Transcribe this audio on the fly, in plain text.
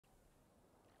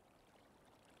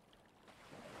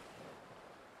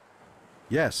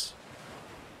Yes.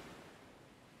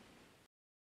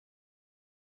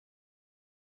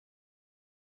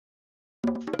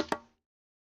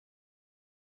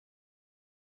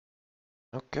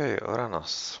 Okej,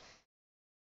 Oranas.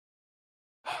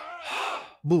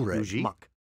 Bureg.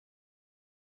 Mak.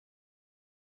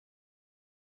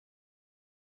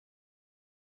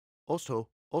 Oso.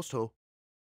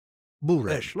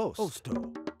 Bureg. Osto.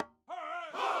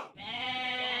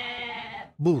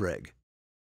 Bureg.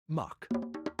 Mak.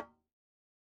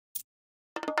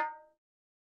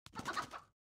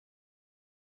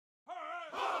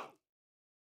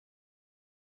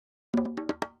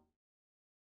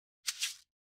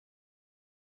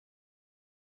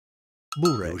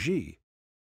 Bureg. Yoji.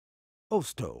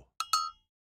 Osto.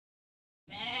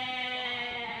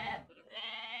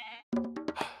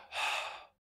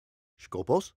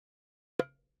 Skopos.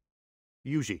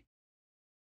 Yuji.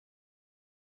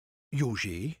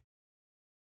 Yuji.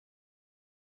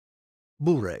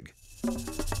 Bureg.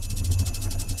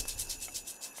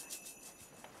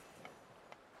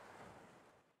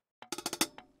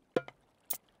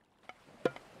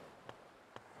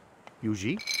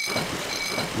 Yuji.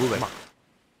 Bureg. Mak.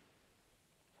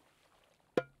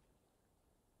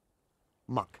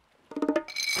 Mak.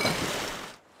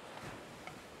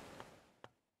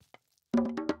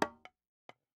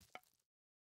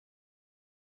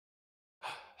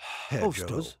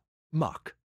 Ostos.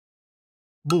 Mak.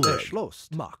 Bureg.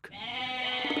 Mak.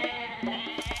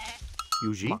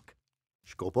 Yuji. Mak.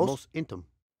 Skopos. Mos intum.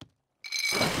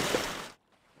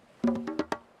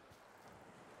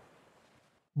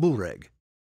 Bureg.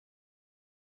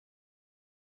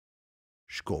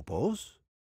 Skopos.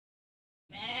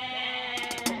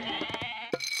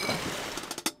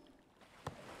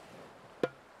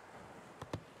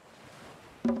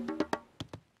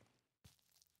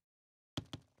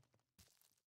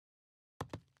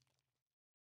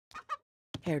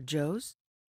 Herr Joes.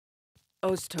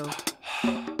 Osto.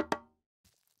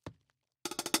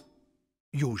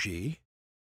 Yuji.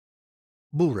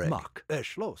 Bureg. Mak.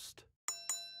 Erschlost.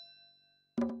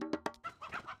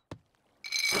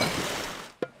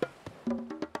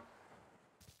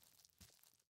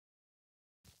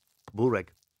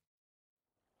 Bureg.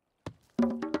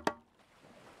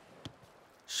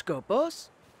 Skopos.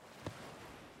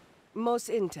 Mos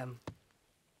intum.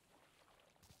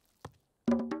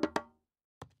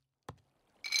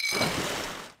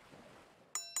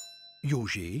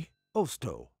 Yuji.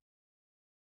 Osto.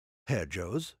 Herr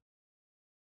Joes.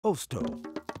 Osto.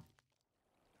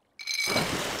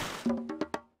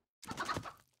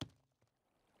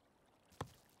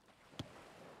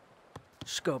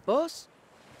 Skopos.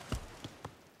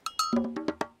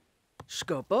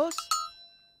 Skopos.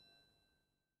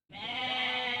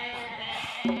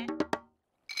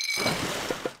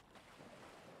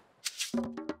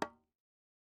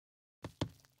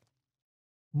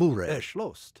 Bureg.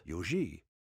 Erschlost. Yuji.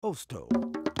 Osto.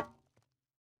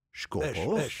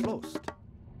 Skopos. Erschlost.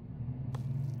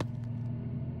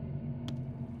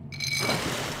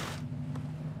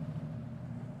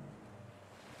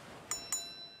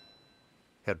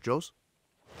 Herr Joes.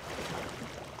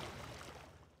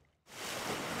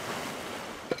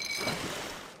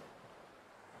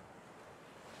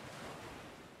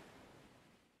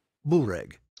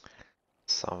 Bureg.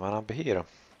 Savannah Behir.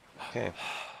 Okay,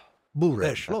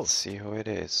 Bureg. let's see who it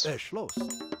is. Erschlost.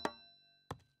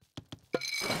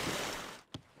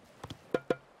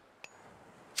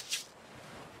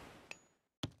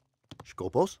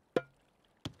 Skopos.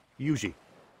 Yuji.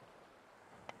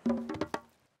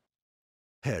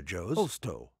 Herr Joes.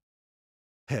 Osto.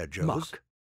 Herr Joes. Mak.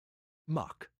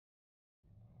 Mak.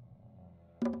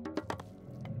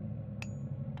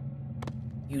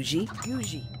 Yuji.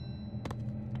 Yuji.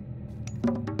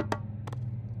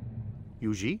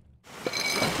 Yuji.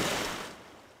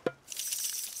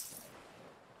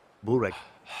 Bureg.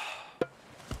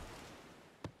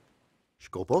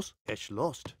 Skopos.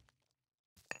 Erschlost.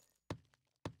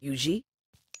 Yuji.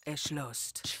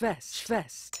 Erschlost. Schwest.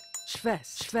 Schwest.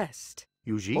 Schwest. Schwest.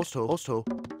 Yuji. Osto.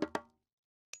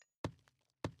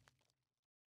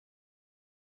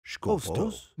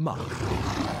 Skopos. Mak.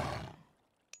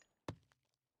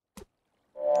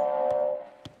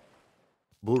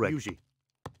 Bureg. Yuji.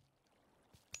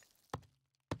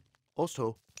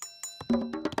 Osto.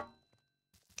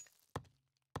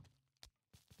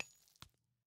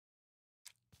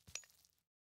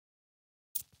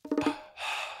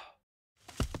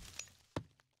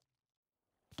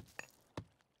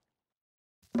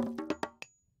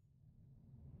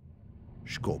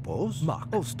 Skopos.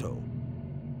 Mak. Osto.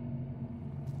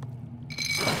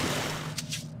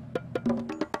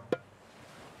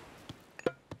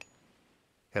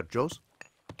 Herr Jos,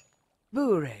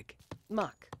 Bureg.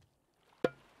 Mak.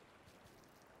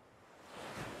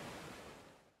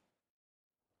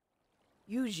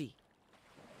 Yuji.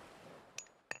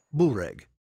 Bureg.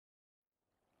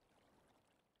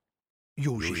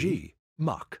 Yuji.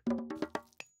 Mak.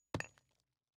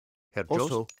 Herr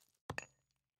Jos. Osto.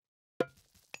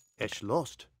 Es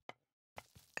lost.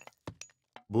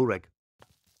 Bureg.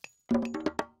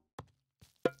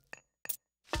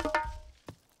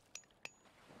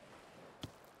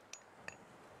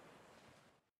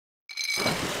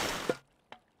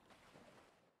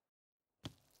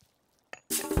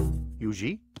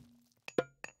 Yuji.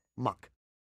 Mak.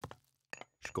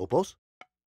 Skopos.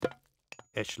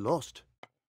 Es lost.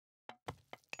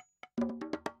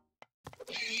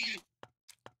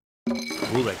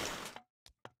 Bureg.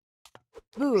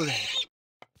 Bureg.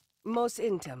 Mos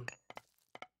intam.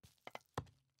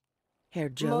 Herr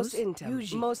Jos. Mos intam.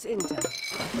 Yuji. Mos intam.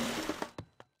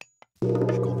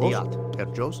 Skopos. Diat.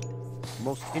 Herr Jos.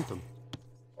 Most intim.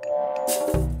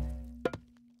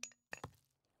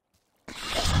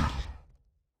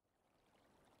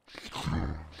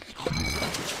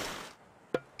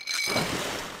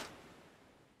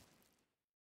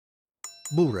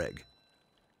 Bureg.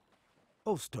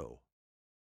 Osto.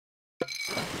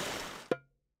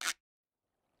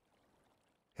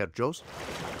 Herr Jos.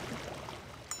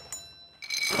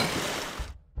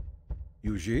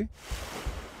 Yuji.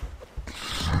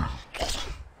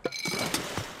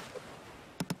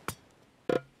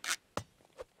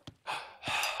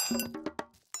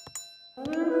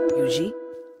 Yuji.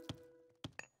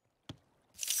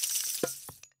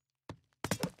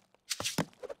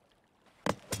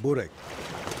 Bureg.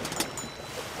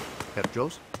 Herr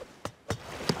Jos.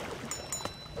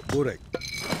 Bureg.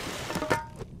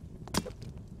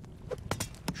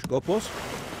 Skopos.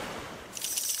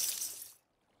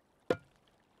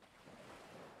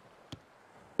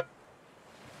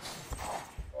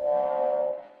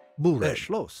 Bureg.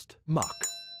 Schlost. Mak.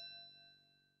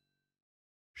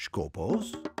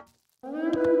 Skopos.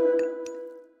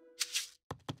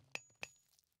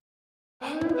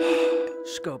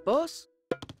 Skopos.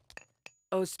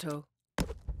 Osto.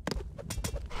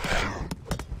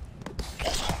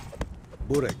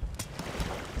 Bureg.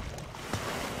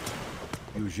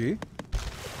 Yuji.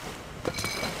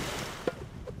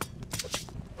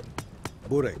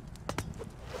 Bureg.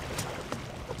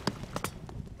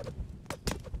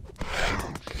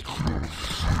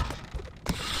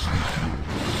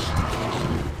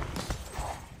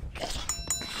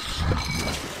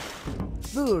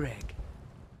 Bureg.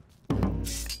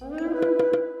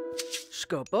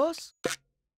 Skopos.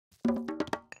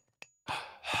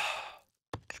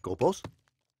 Skopos.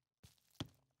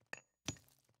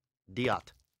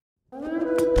 Diat.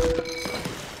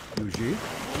 Yuji.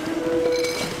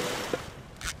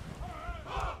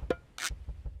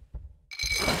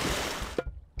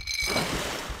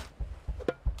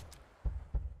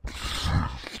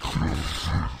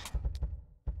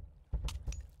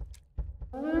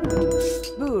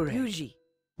 Bureg. Yuji.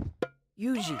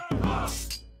 Yuji.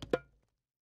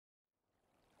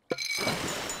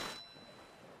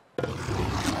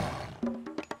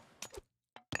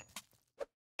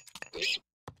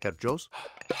 Herr Jos.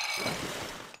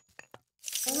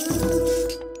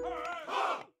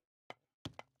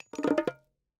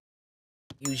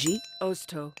 Yuji.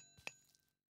 Osto.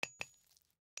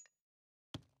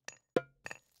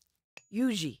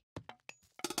 Yuji.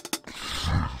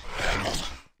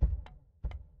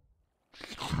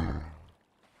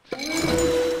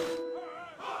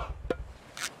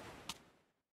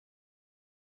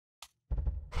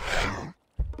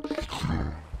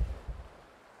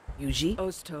 Yuji.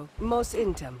 Osto. Mos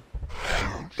intam.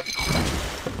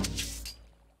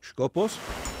 Skopos.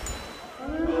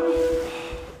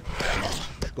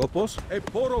 Skopos. E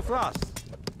poro fras.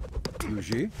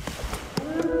 Yuji.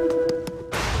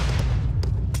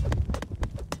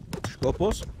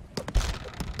 Skopos.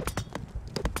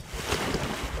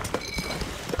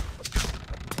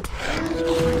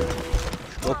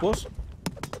 Skopos.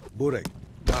 Bureg.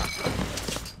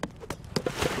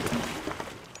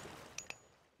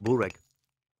 Bureg.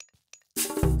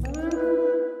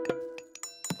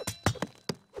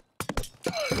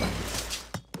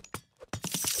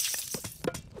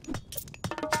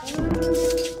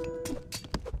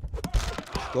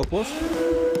 Skopos.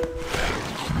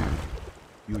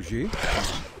 Yuji.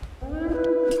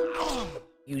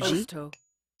 Yuji. Osto.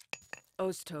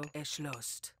 Osto.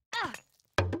 Erschlost.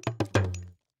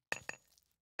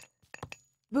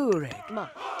 Bureg. Ma.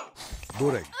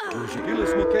 Bureg. Yuji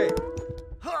illes moke.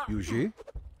 Yuji.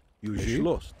 Yuji.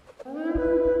 Schlost.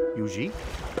 Yuji.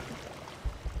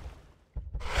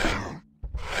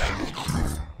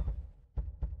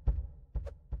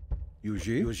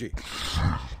 UG. UG.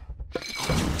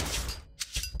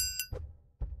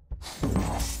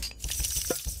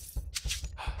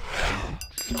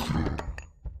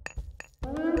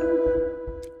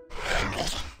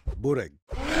 Bureg.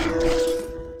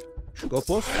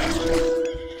 Skopos.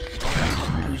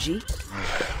 UG.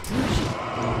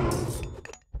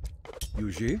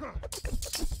 UG.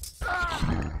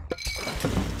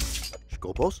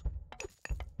 Skopos.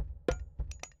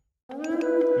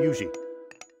 Yuji.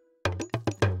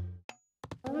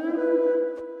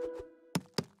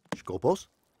 Skopos.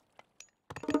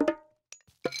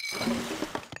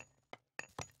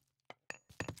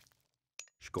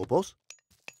 Skopos.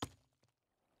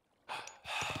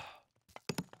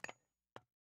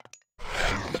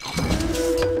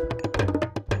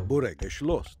 Bureg.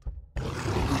 Geschlossen.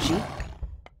 UG.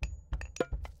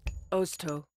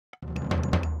 Osto.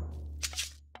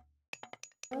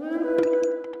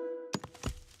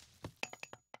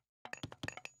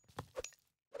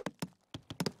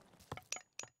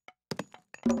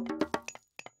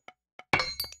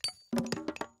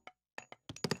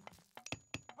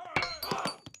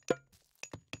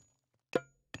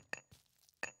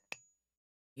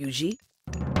 UG.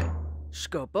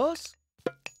 Skopos.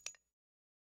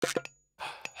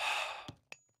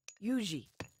 UG.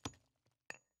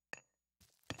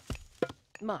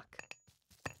 Mock.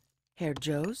 Herr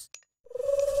Joes.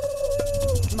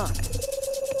 Mock.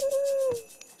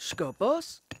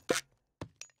 Skopos.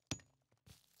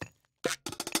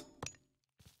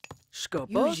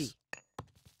 Skopos. UG.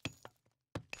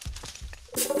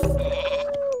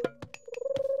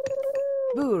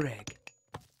 Bureg.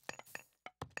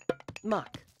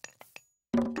 Mock.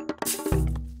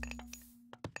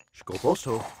 Skopos.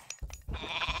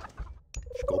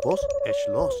 Skopos. Es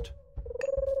lost.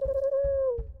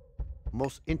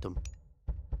 Mos intem.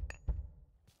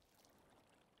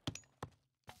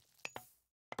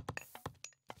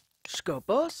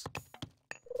 Skopos.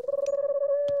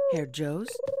 Herr Joes.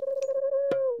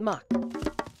 Mock.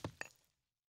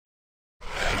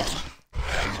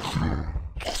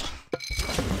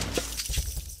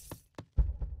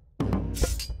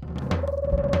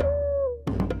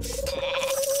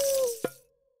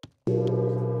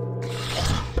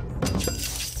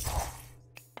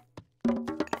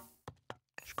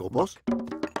 Skopos.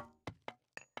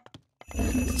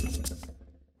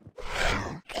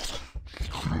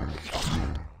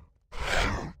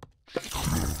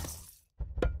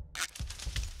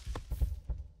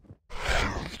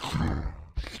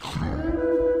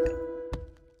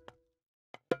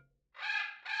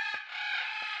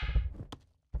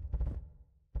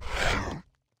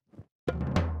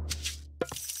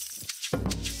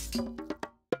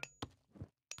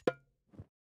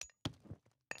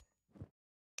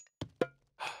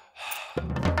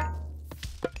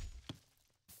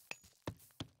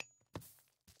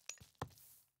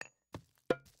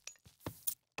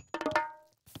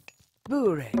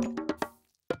 Bureg.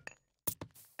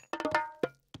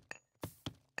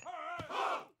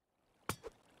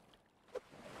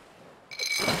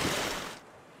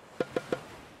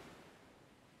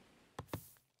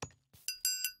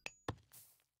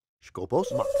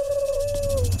 Skopos. Mak.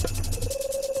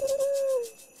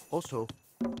 Also.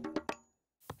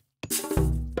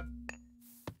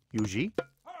 Yuji.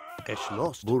 Es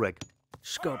lost. Bureg.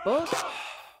 Skopos.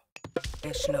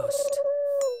 Erschlossen.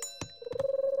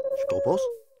 Skopos.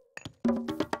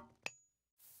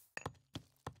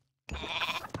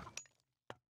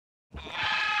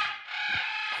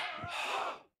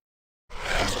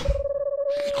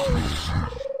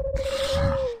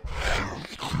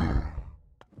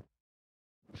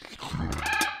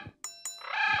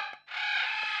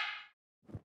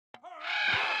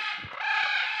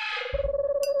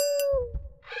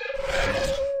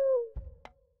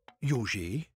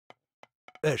 Yuji.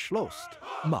 Es lost.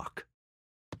 Mak.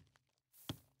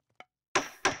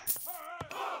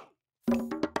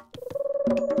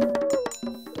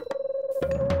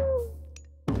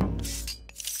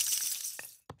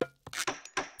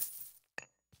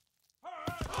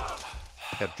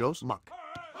 Herr Jos Mak.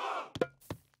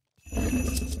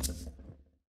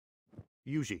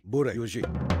 Yuji. Bureg. Yuji.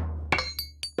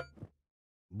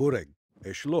 Bureg.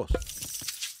 Es lost.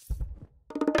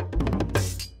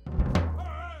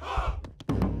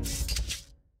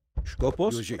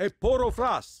 Skopos. Yuji. E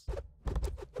porofras.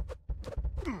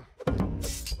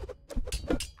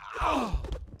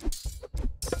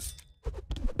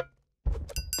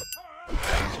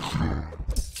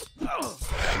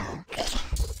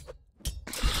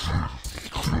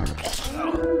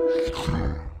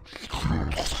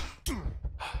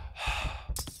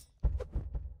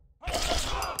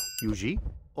 Yuji.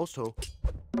 Also.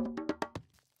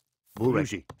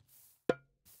 Burek. Yuji.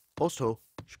 Also,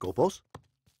 Skopos.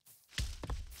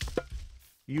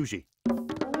 Yuji.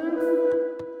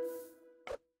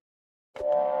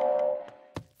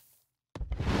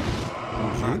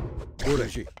 Yuji.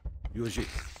 Burek. Yuji.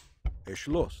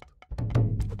 Erschlossen.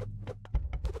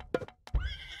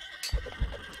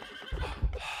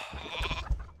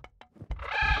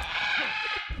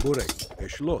 Burek.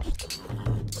 Erschlossen.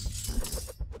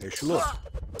 Erschlossen.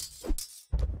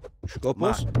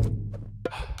 Skopos.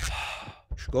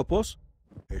 Skopos.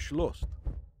 Erschlossen.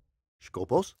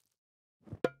 Skopos.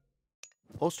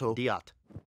 Also, Diat.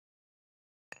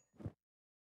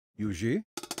 Yuji.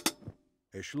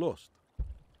 Erschlossen.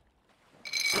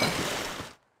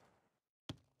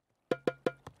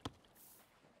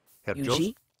 Herr Jos.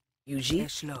 Yuji. Yuji.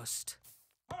 Erschlost.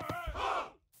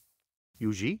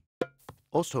 Yuji.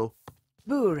 Also,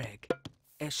 Bureg.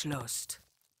 Erschlost.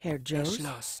 Herr Jos.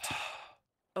 Erschlost.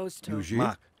 Osto. Yuji.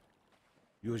 Mak.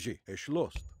 Yuji.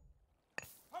 Erschlossen.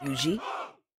 Yuji.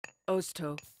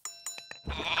 Osto.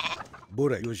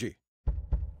 Burek. Yuji.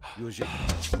 Yuji.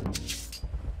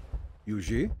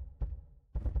 Yuji.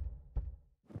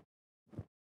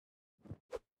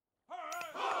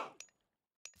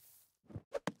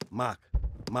 Mak.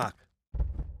 Mak.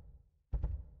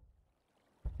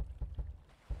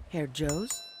 Herr Jos.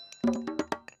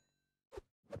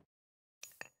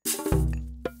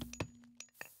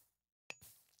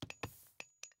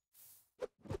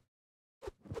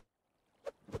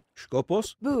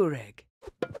 Skopos. Bureg.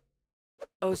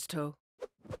 Osto.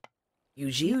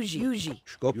 Yuji. Yuji. Yuji.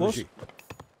 Skopos. Yuji.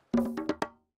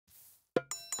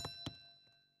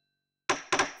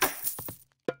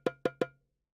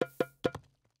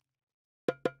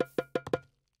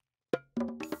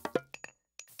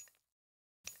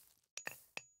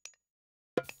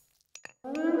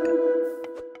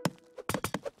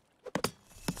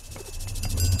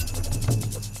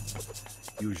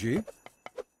 Yuji.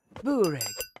 Bureg.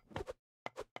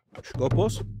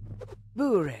 Skopos.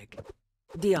 Bureg.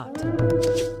 Diat.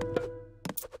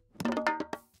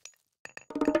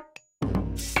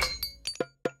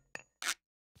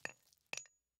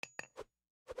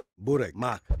 Burek.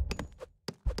 Mak.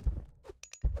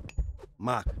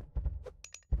 Mak.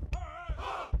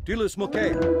 Dilis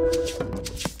Mokay.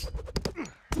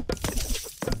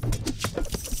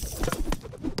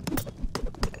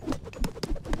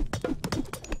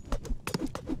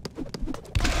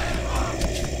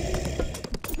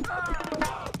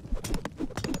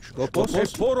 Skopos.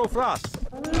 E Poro Fras.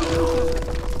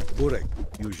 Burek.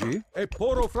 Yuji. E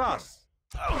Poro Fras.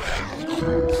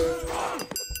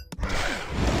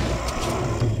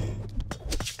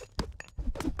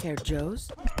 Herr Jos.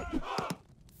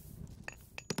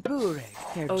 Bureg.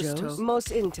 Herr Jos.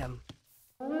 Mos intem.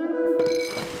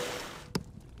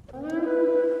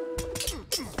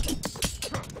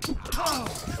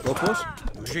 Skopos.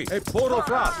 Yuji. E Poro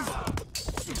Fras.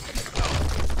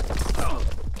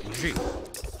 Yuji.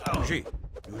 Yuji.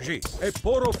 Yuji. E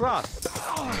Poro Fras.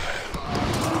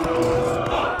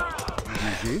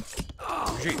 Yuji.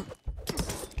 Yuji.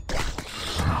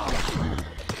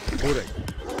 Burek.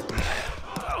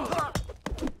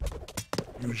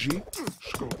 Yuji.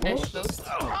 Erschlost.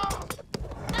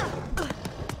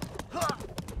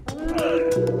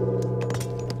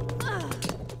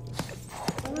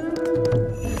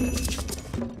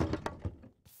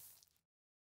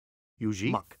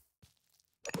 Yuji. Mak.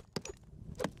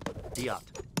 Diat.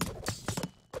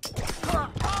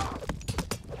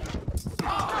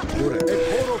 Burek. E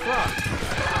Poro Fras.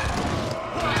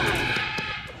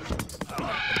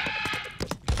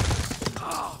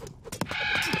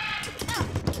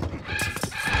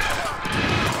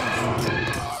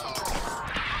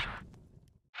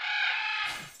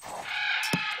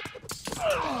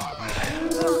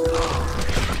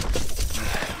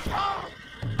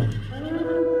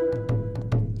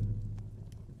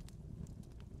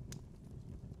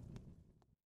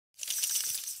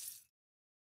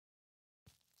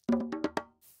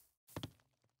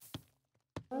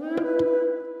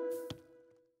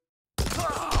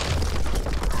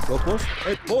 Skopos.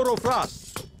 E Poro Fras.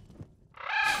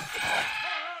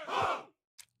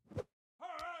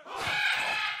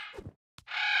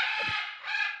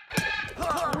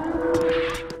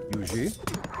 Yuji.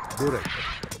 Burek.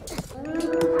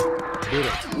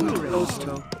 Burek.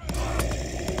 Osto.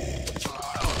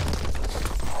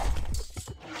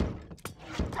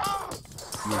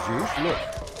 Yuji. Schloss.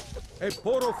 E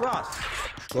Poro Fras.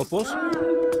 Skopos.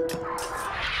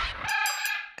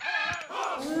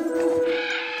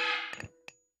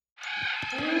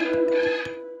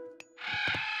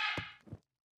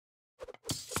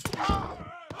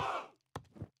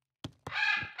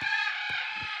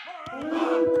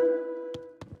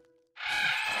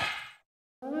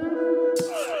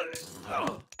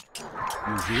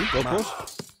 Yuji, Skopos,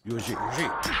 Yuji, Yuji.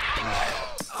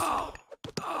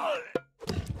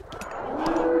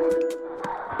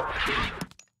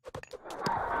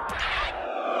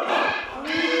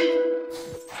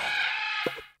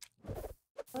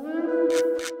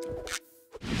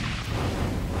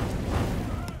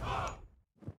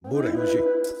 Bure, Yuji.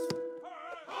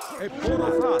 A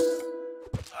porofras.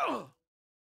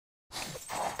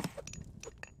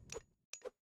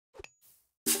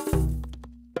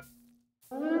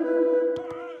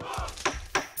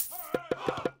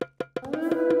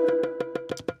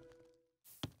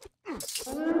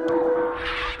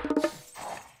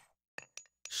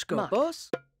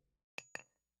 Skopos.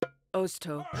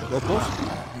 Osto. Skopos,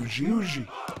 Yuji, Yuji.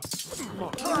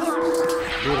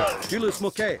 Bure, Dilis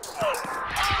moke.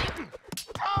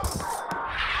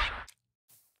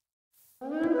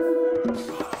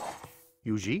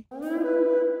 Yuji.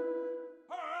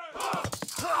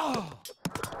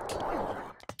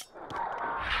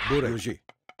 Bure, Yuji.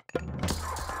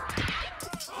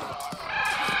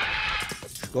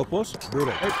 Skopos,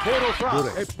 Bure. A porofras.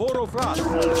 Bure. A porofras.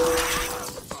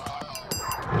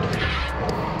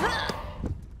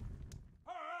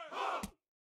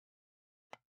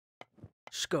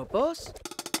 Skopos.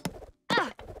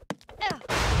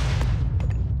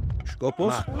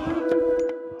 Skopos,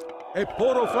 A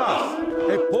porofras.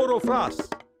 A porofras.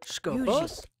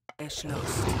 Skopos.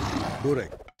 Eschloss. Bure.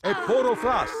 A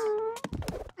porofras.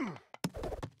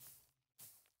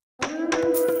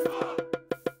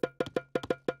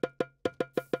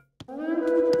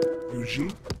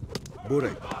 Yuji,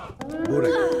 Bure. Bure.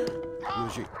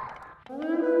 Yuji,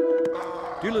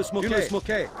 Dilis moke. Dilis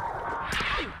moke.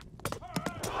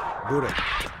 Bure.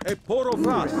 A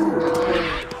porofras.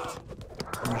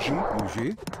 Yuji,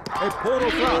 Yuji. A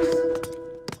porofras.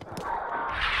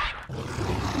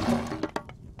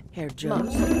 Herr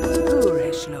Jones.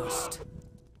 Ureschlost.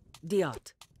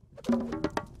 Diot.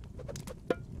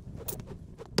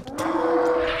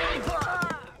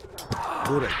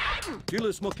 Bure.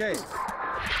 Dilis moke.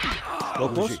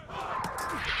 Skopos,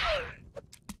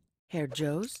 Herr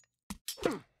Joes.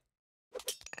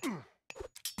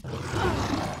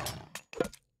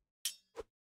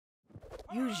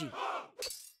 Yuji.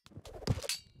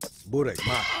 Bure.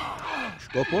 Ma.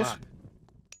 Skopos,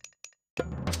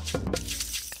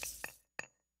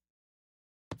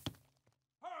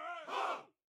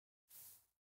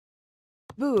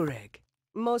 Bureg.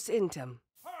 Mos intim.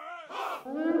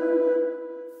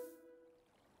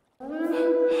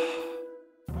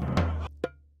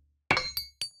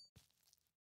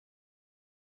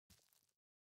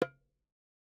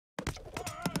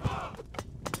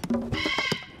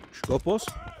 Skopos,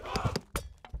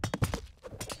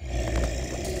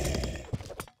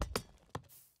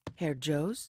 Herr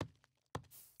Joes.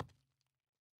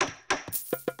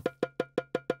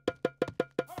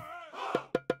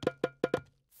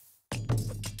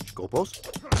 Skopos.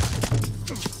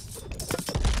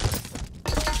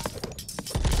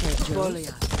 Herr Joes.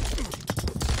 Goliath.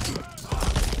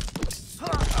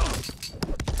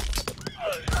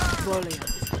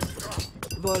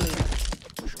 Goliath. Goliath.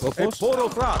 A Skopos,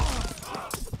 porofras.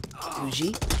 Yuji.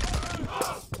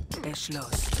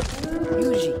 Eschloss.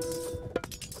 Yuji.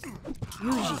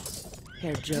 Yuji.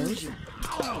 Herr Joes.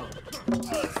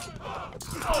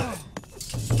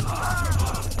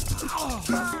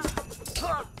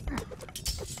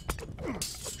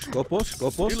 Skopos,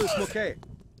 Skopos, Dilis moke.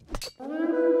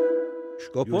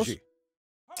 Skopos,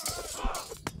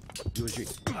 Yuji,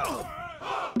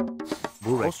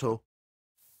 Bure. Also.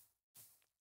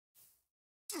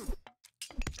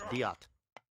 Diat.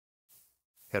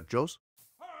 Herr Jos.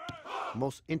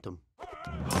 Mos intim.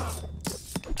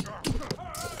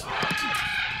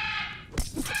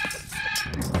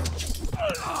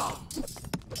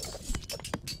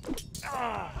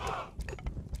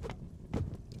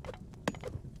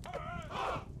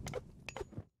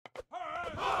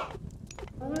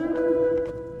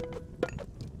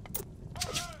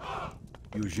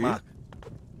 Yuji, Mark.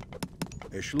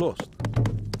 Eschlost,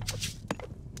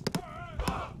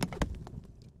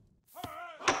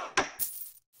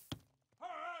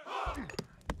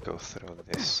 Go through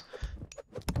this.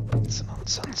 It's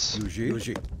nonsense. Yuji,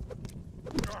 Yuji,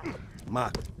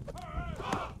 Mark.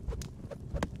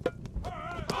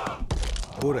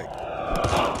 Bure,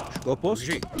 Skopos,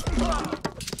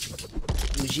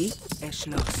 Yuji.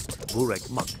 Eschloss. Burek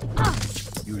mak.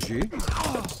 Yuji,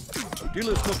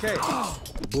 Dilis moke.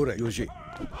 Bure, Yuji,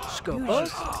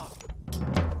 Skopos.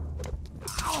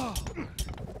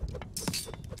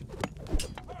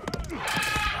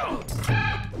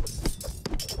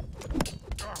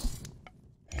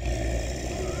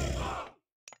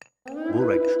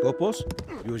 Burek. Skopos.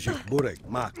 Yuji. Burek.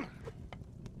 Mak.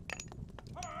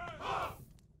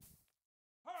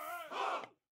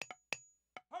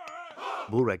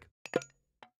 Burek.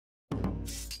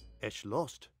 Esh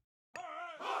lost.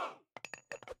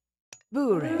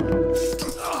 Burek.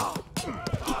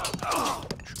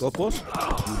 Skopos.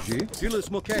 Yuji. Dilis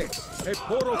Moke. E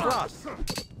Poro Fras.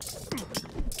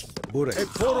 Burek. E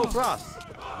Poro Fras.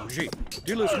 Yuji.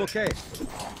 Dilis Moke.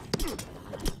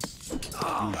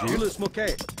 Yuji. Dilis Moke.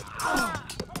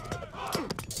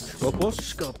 Skopos.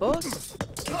 Skopos.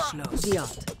 Eshnos.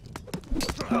 Diat.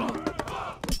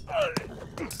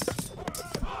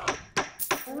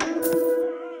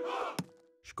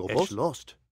 Skopos. Esh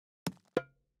lost.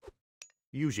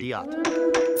 Yuji. Diat.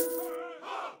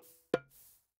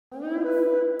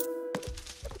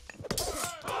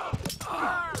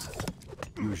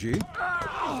 Yuji.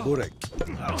 Burek.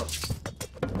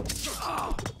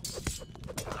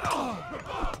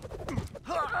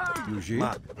 Yuji.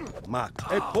 Mak. Mak.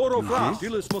 E Poro Yuji. Fras.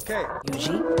 Dilis Moke.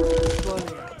 Yuji.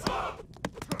 Goliath.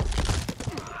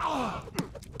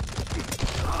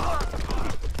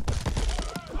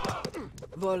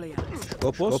 Goliath.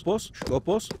 Skopos. Skopos.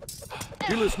 Skopos.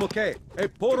 Dilis Moke. E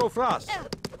Poro Fras.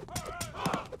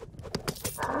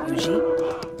 Yuji.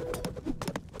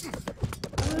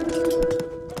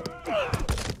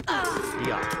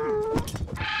 Diat.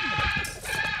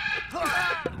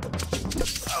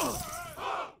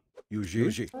 Yuji.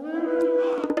 Yuji.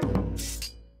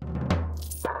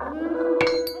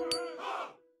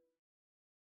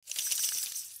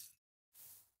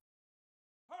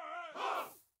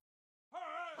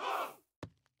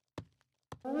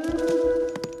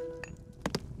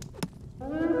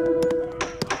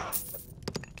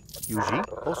 Yuji.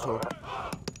 Also.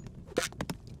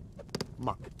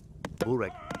 Mak.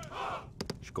 Burek.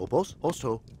 Skopos.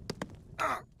 Also.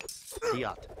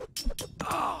 Diat.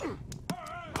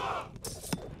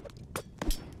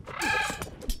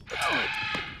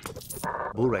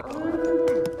 Burek.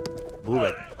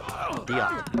 Burek.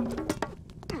 Diat.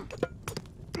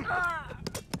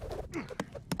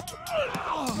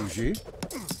 Yuji.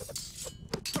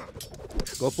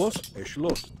 Skopos. Esh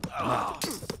lost. Mak.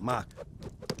 Mak.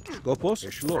 Skopos.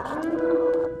 Esh lost.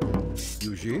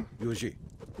 Yuji. Yuji.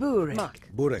 Burek.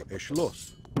 Burek. Esh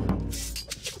lost.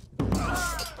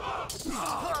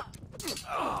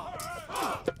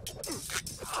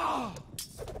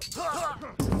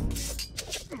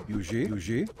 Yuji.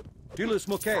 Yuji. Dilis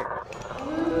Moke.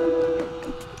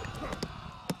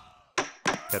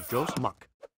 Hebjos. Mak.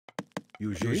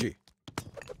 Yuji. Yuji.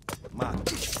 Mak.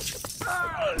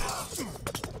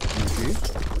 Yuji.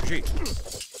 Yuji.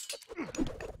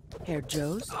 Herr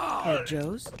Joes. Herr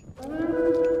Joes.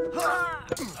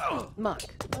 Muck.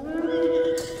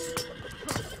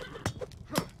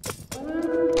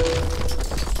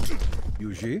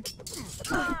 Yuji.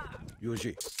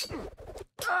 Yuji.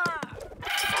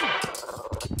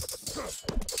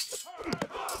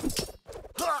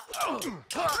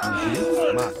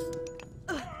 Yuji. Mak.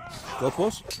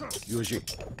 Skopos. Yuji.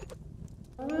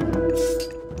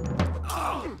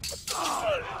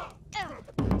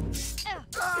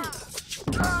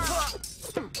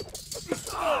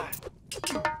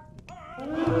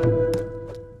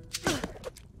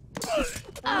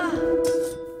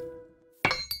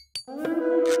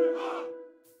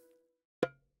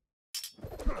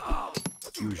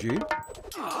 Yuji.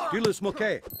 Dilis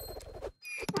Moke.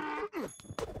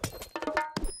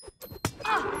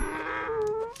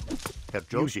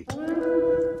 Hebjos. Yuji.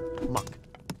 Mak.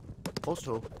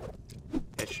 Also.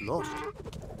 Esh lost.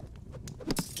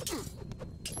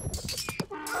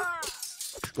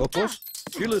 Skopos.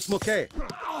 Dilis Moke.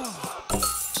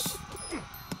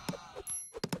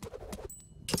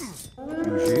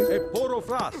 Yuji. E Poro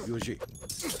Fras. Yuji.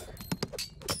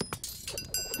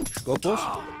 Skopos.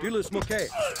 Dilis Moke.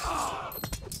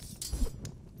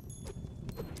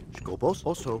 Skopos.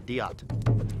 Also. Diat.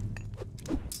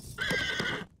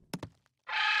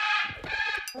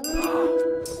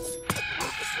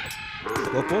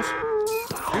 Skopos.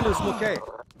 Dilis Moke.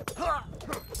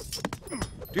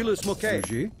 Dilis Moke.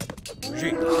 Yuji.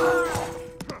 Yuji.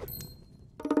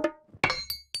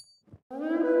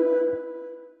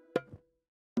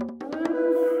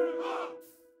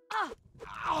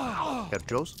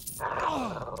 Hebjos.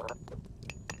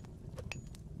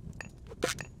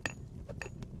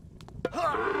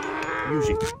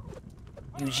 Yuji.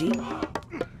 Yuji.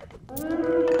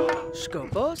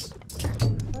 Skopos.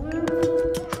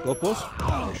 Skopos.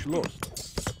 Esh lost.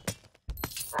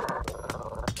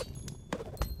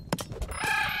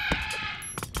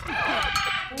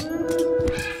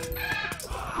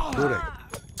 Burek.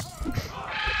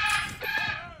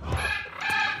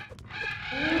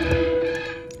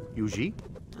 Yuji.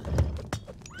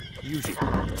 Yuji.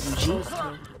 Yuji.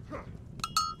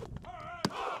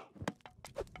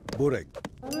 Burek.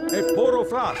 E poro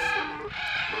fras.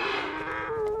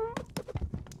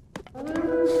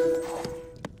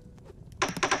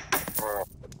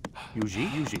 Yuji.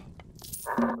 Yuji.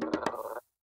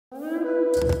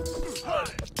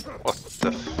 What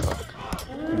the fuck?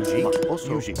 Yuji.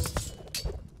 Also. Yuji.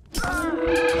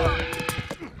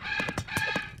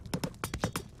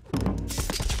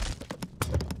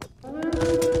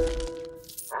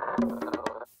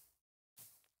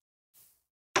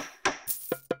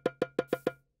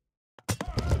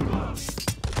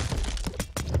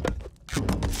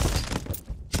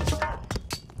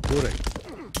 Burek.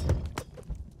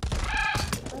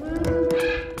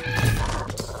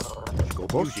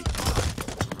 Skobos. Yuji.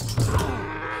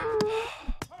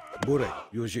 Burek.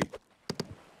 Yuji.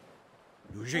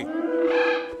 Yuji.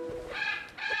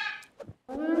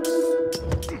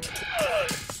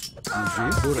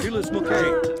 Yuji. Burek. Still smokey.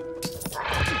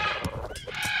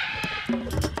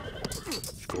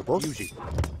 Skobos. Yuji.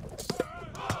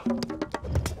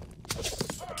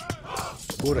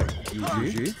 Burek.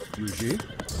 Yuji. Yuji.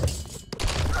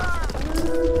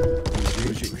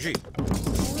 Yuji. Yuji.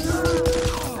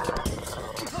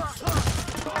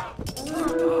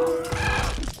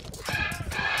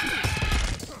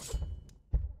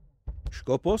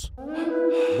 Skopos.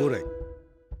 Burek.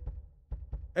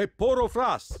 E poro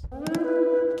fras.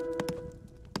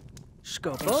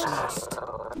 Skopos.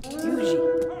 Yuji.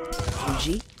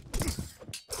 Yuji.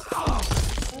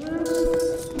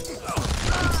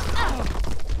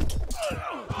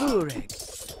 Burek.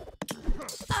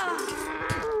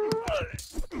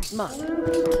 Monk.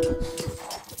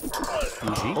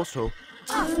 Yuji. Also.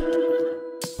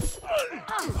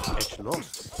 Edge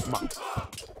lost. Monk.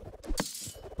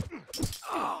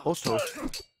 Also.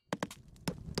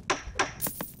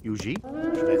 Yuji.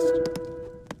 West.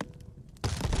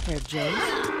 Herr Jones.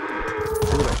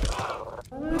 Burek.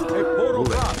 E poro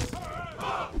Burek. fras.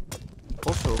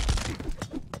 Also.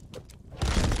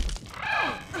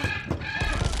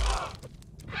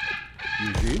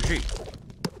 Yuji. Yuji.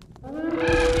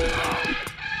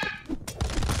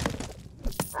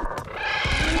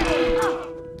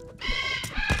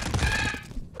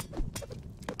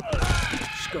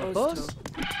 Skopos.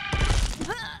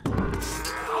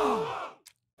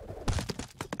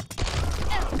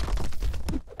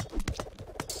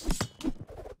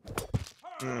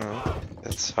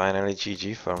 That's finally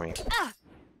GG for me.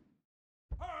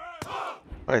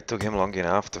 Well, it took him long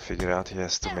enough to figure out he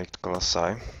has to make the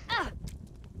Colossi.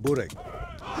 Burek.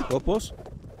 Skopos.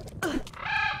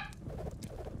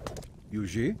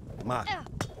 Yuji. Mak.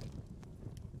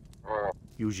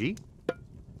 Yuji.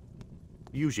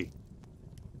 Yuji.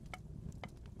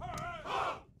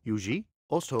 Yuji.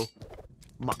 Also.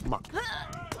 Mak. Mak.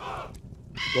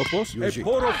 Skopos. Yuji. E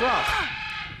poro fras.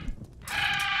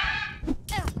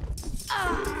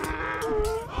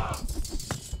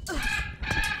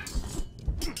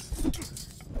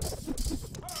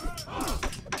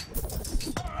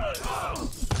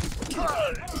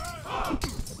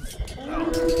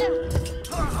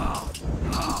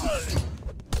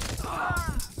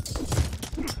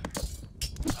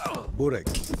 Burek.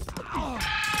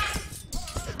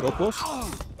 Skopos.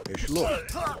 Ešlos.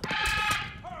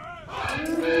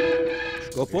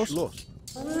 Skopos. Ešlos.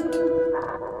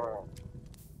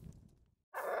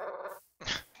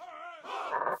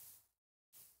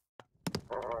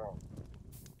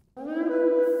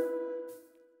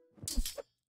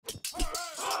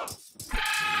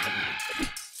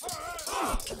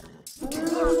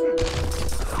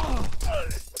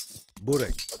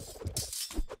 Burek.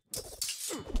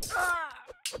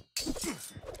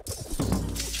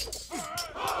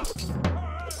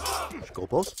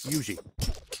 Skopos. Yuji.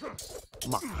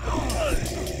 Mak.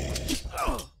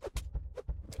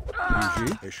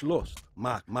 Yuji. Ešlos.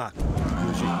 Mak. Mak.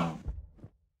 Yuji.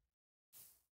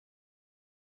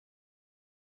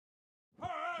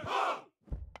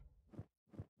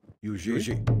 Yuji.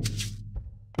 Yuji.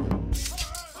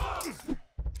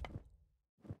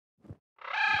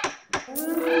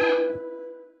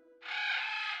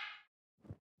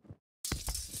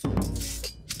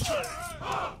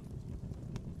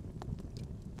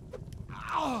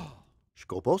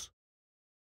 Skopos.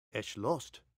 Edge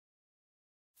lost.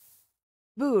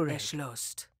 Burek.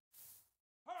 Schlost.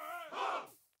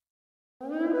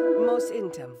 Mos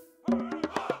intem.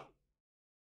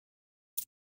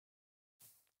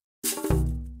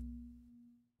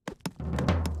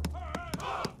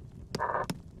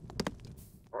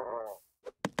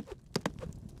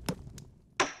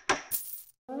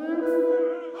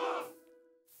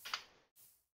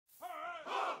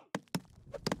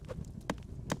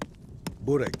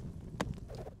 Burek.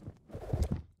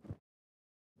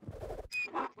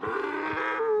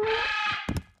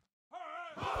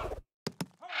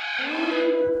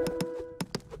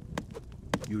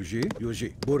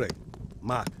 Yuji, Burek.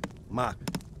 Mak.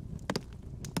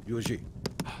 Yuji.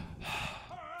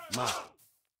 Mak.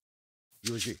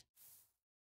 Yuji.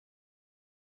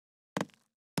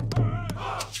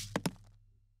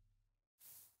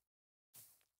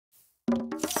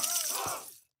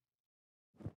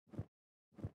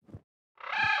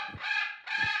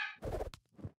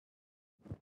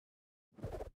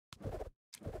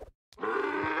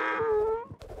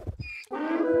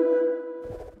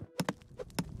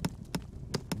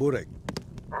 Burek.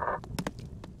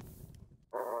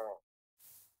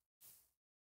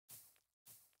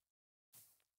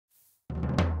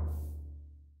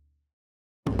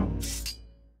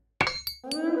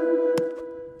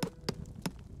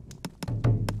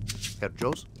 Herr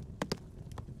Jos.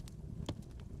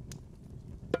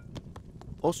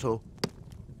 Also,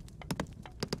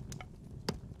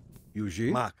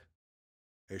 Yuji. Mak.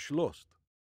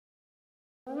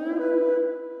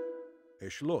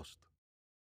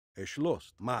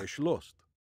 Lost. Mak. Lost.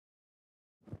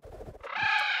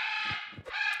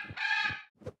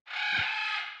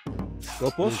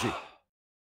 Skopos. Yuji.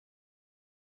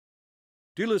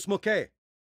 Tilis Moke.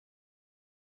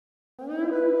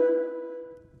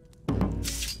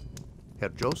 Herr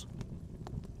Jos.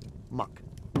 Mak.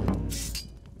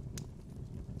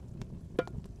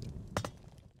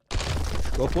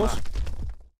 Skopos.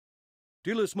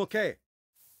 Tilis Moke.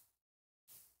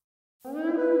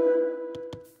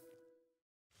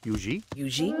 Yuji.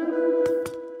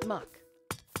 Mak.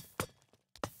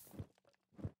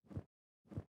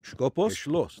 Skopos.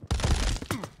 Lost.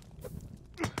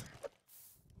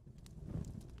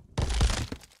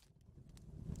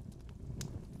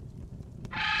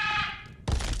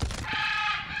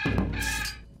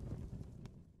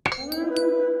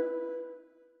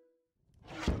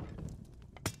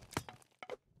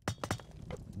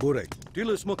 Burek.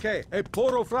 Tilis Moke. E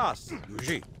poro fras.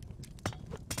 Yuji.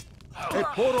 E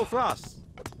poro fras.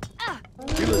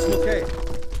 Tilis Moke.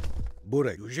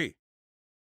 Burek. Yuji.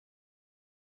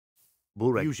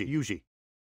 Burek.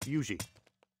 Yuji.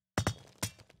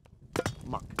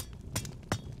 Mak.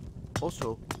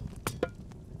 Also,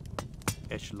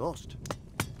 lost.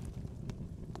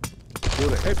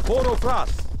 Burek. E poro fras.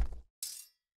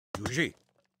 Yuji.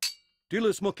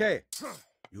 Tilis Moke.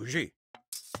 Yuji.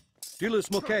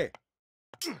 Tilis Moke.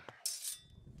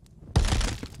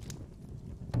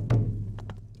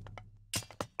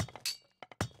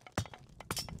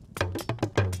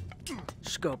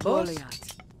 Skopos.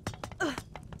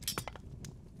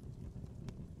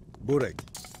 Burek.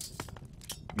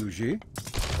 Yuji.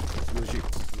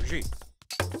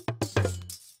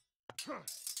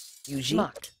 Yuji.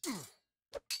 Mak.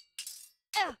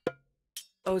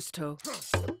 Osto.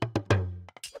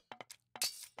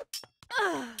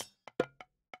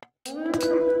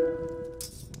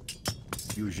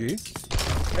 Yuji.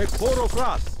 E poro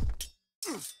fras.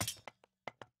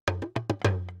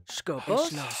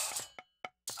 Skopos.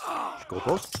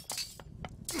 Skopos.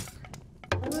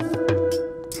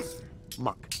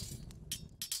 Mak.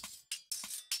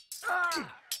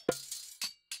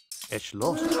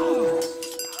 Lost.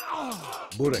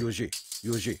 Burek.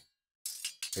 Yuji.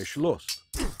 Lost.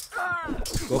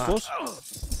 Skopos.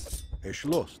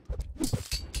 Lost.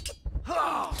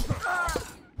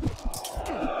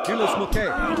 Tilis Moke.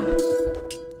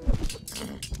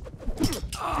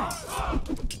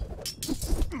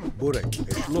 Burek.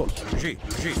 Lost. Yuji.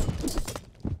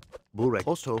 Burek.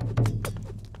 Also,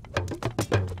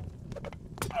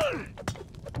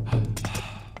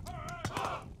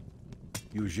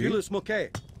 Yuji. Tilis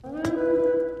Moke.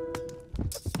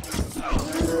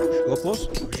 Skopos.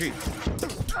 Yuji.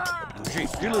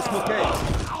 Tilis Moke.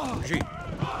 Yuji.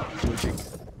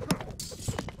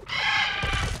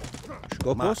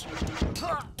 Skopos.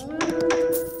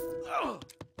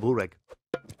 Burek.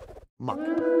 Mak.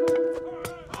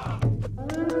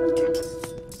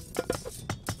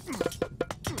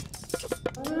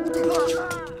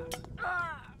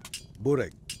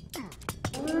 Burek.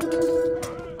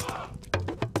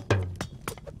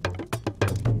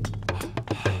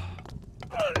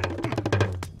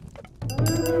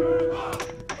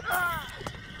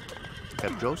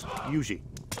 Herr Jos. Yuji.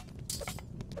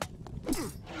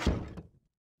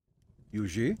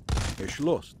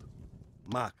 Lost.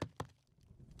 Mak.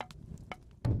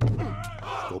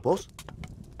 Skopos.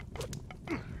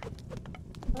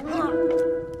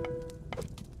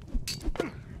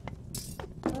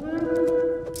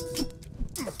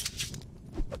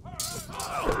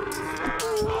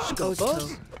 Skopos.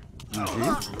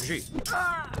 Yuji.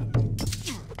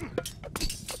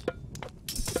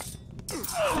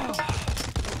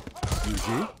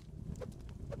 Yuji.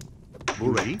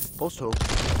 Burek. Osto.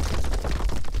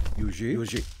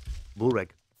 Yuji.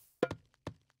 Burek.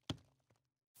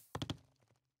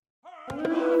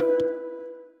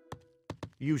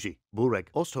 Yuji. Burek.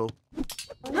 Osto.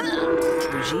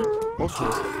 Yuji. Osto.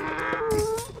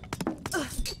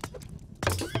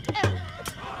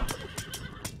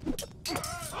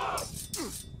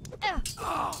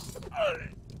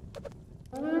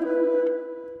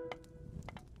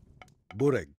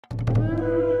 Burek.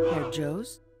 Herr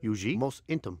Joes. Yuji. Mos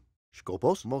intum.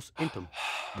 Skopos. Mos intum.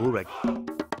 Burek.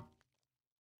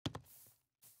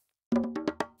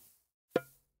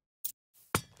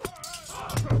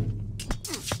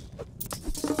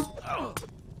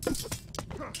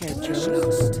 Herr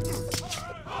Joes.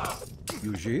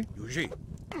 Yuji.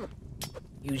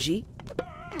 Yuji.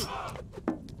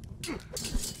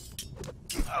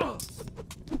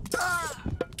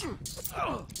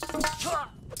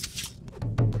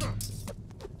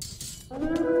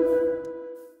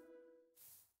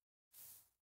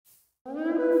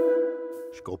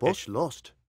 Skopos. Es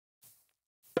lost.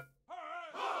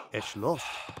 Es lost.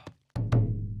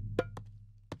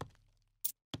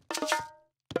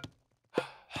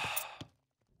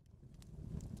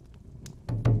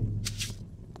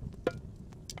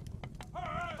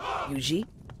 Yuji.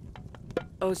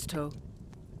 Osto.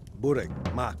 Burek.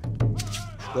 Mak.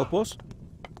 Skopos.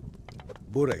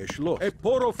 Burek. Schloss. E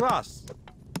porofras.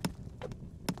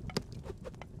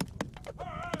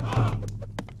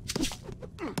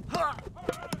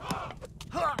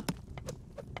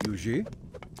 Yuji.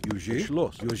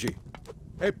 Schloss. Yuji.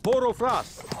 E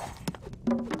porofras.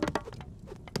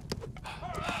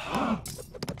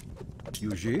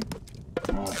 Yuji.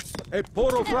 E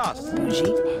porofras. Yuji.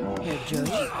 Herr Joes.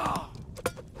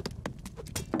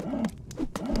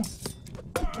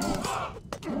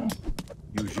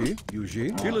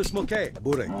 Yuji. Filis moke.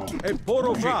 Burek. E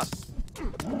porofras.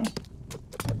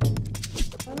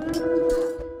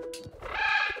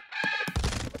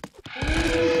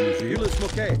 Yuji. Filis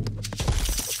moke.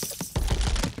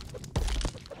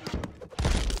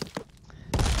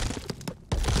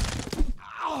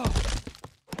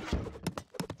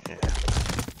 Yeah.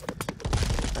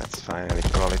 Let's finally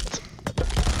call it.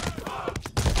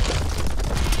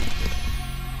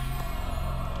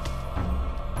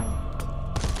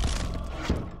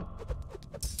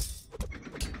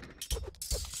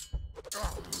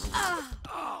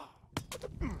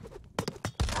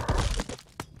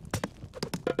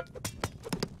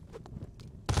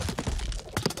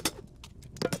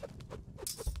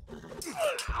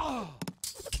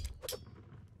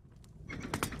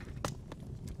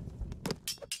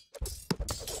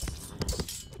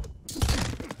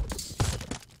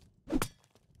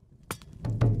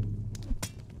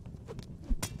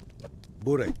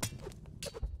 Burek.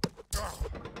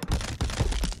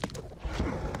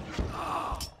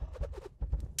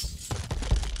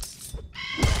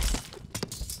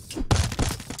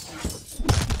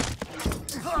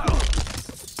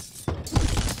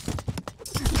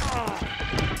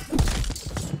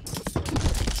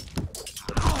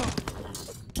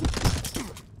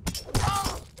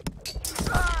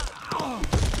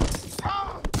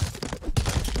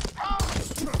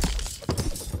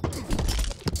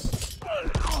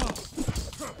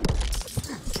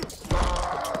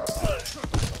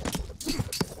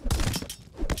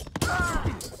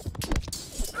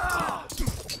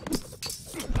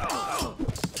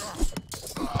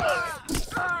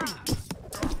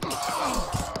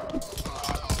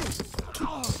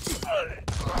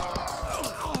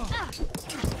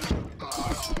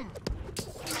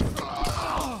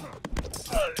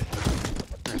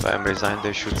 If I'm resigned,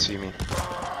 they should see me.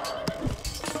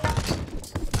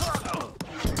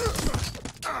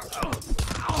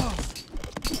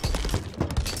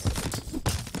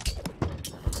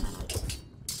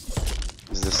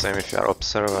 It's the same if you are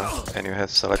observer and you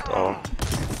have select all,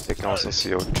 they can also see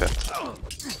your chat.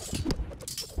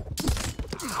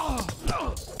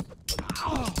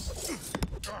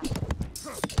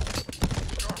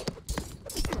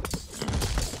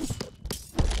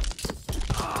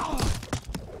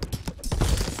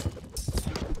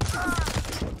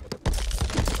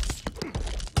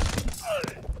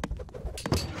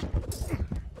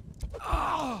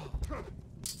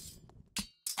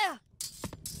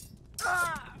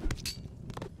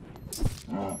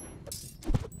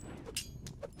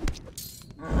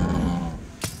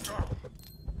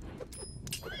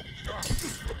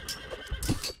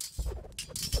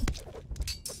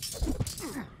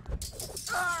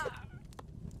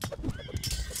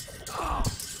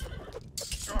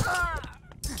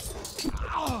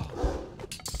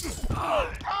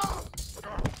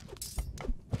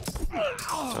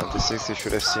 statistics, you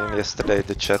should have seen yesterday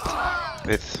the chat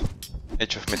with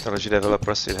Age of Mythology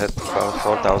developers. It had about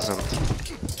 4,000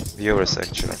 viewers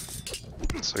actually.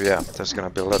 So yeah, there's gonna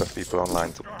be a lot of people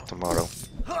online tomorrow.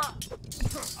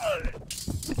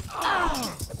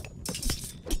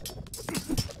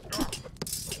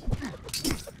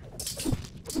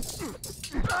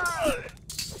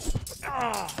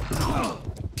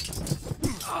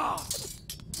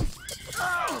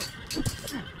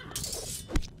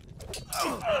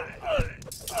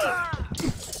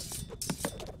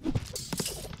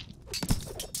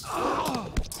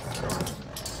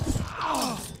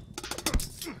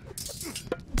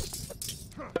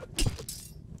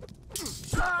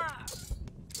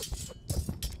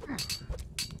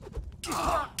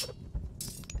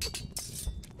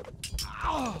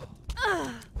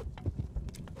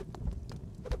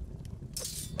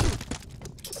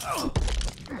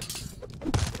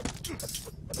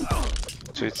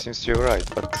 So it seems you're right,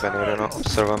 but when you're in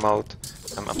observer mode,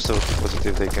 I'm absolutely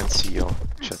positive they can see your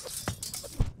chat.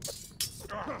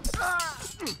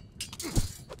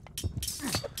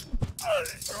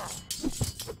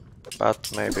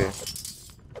 But maybe,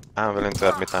 I'm willing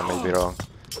to admit I may be wrong,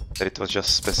 that it was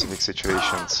just specific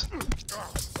situations.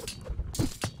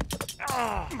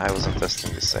 I wasn't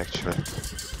testing this actually.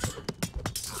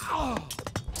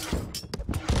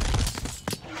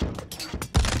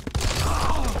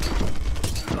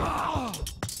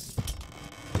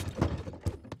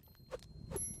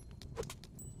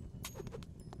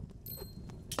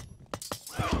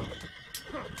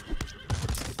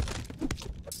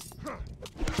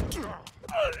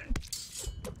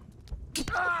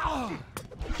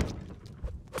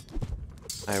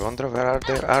 I wonder where are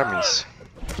their armies?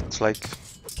 It's like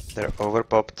they're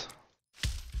overpopped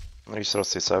on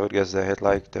resources. I would guess they have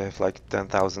like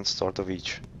 10,000 stored of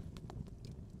each.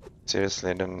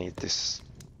 Seriously, I don't need this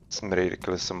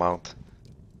ridiculous amount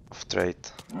of trade,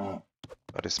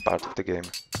 but it's part of the game.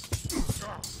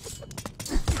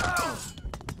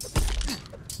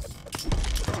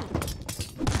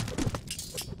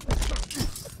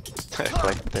 I have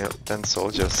like 10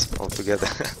 soldiers altogether.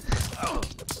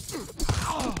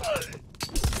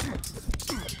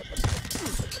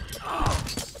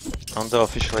 On the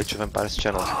official Age of Empires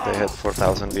channel, they had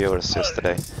 4,000 viewers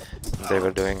yesterday. And they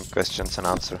were doing questions and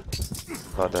answers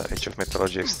about the Age of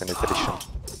Mythology Extended Edition.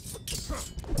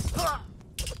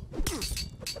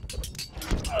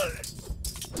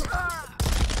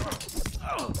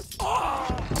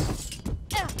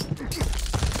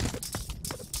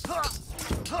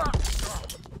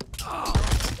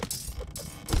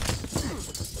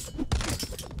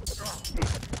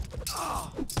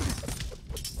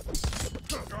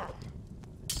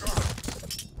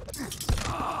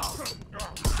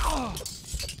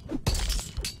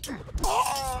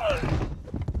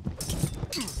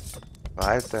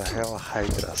 Why the hell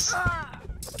Hydras?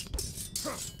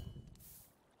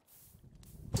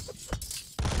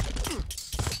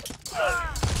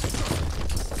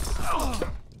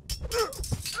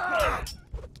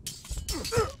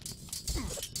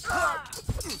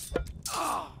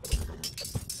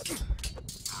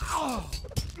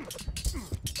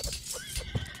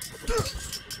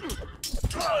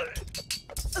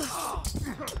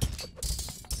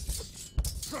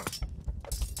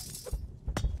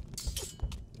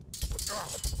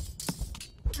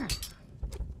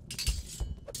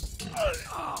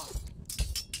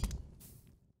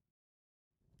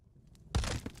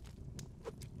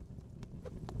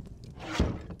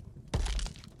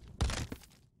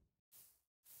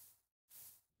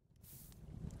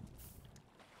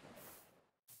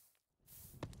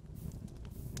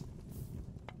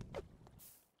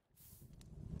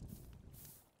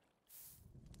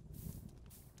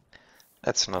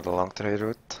 That's not a long trade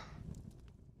route.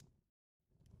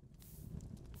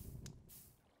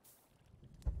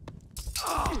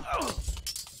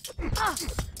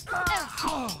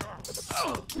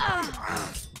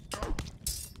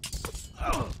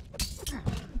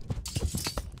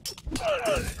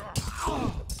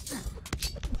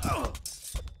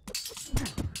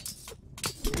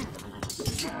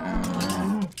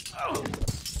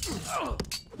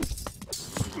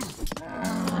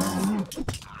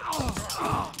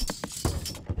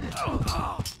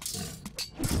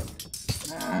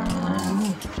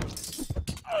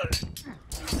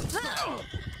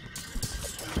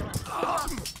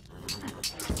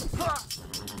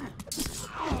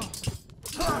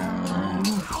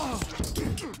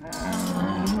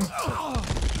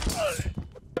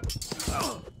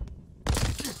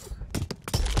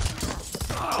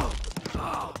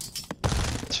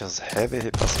 Just heavy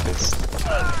Hippa's fist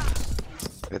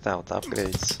without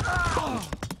upgrades.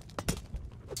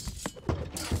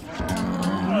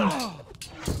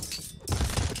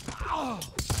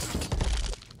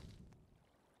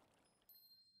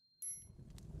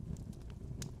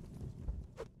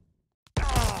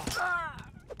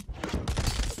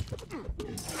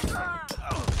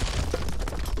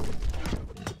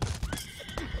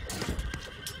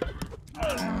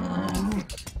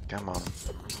 Come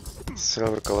on.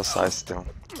 Silver colossi still.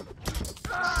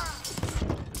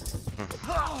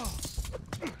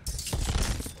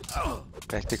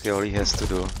 Practically all he has to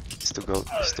do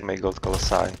is to make gold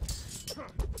colossi.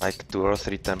 Like 2 or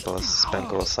 3 temples, spam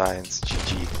colossi and it's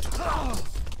GG.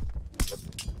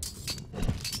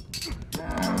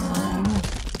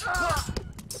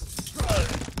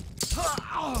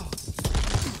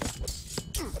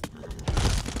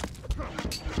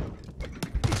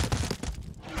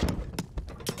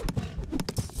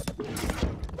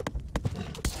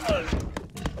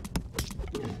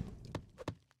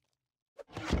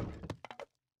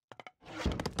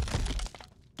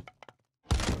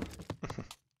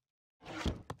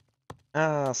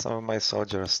 Ah, some of my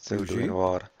soldiers are still Yuji? doing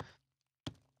war.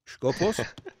 Skopos?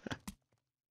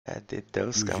 Where did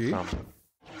those come Yuji? from?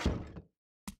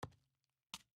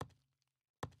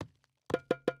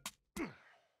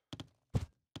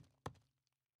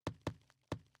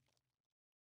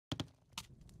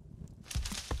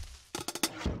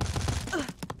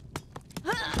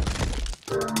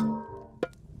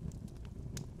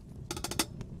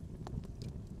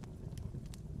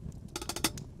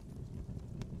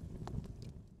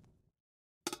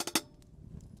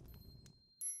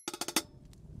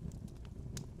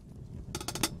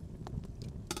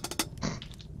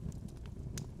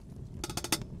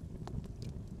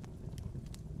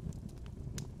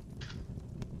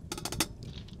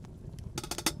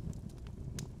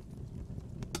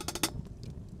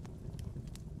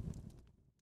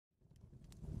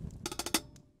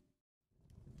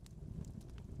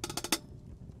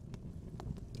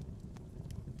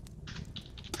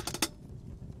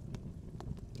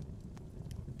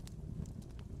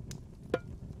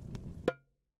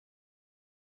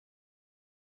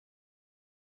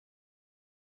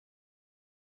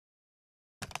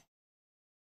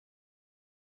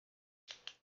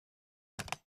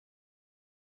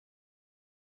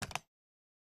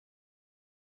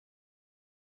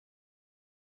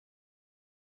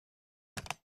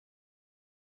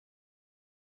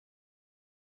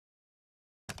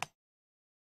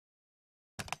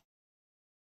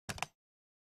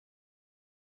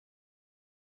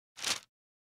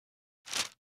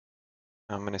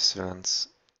 How many civilians?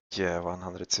 Yeah,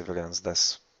 100 civilians.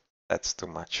 That's too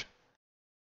much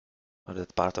for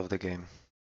that part of the game.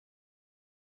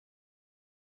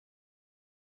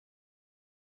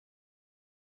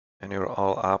 And you're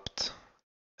all upped,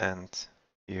 and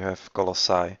you have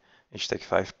colossi. Each take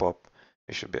 5 pop.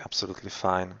 You should be absolutely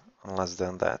fine on less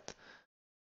than that,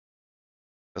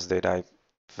 because they die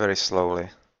very slowly.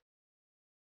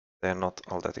 They're not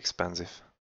all that expensive.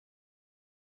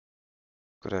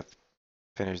 Could have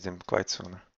finished them quite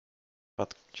sooner.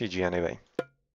 But GG anyway.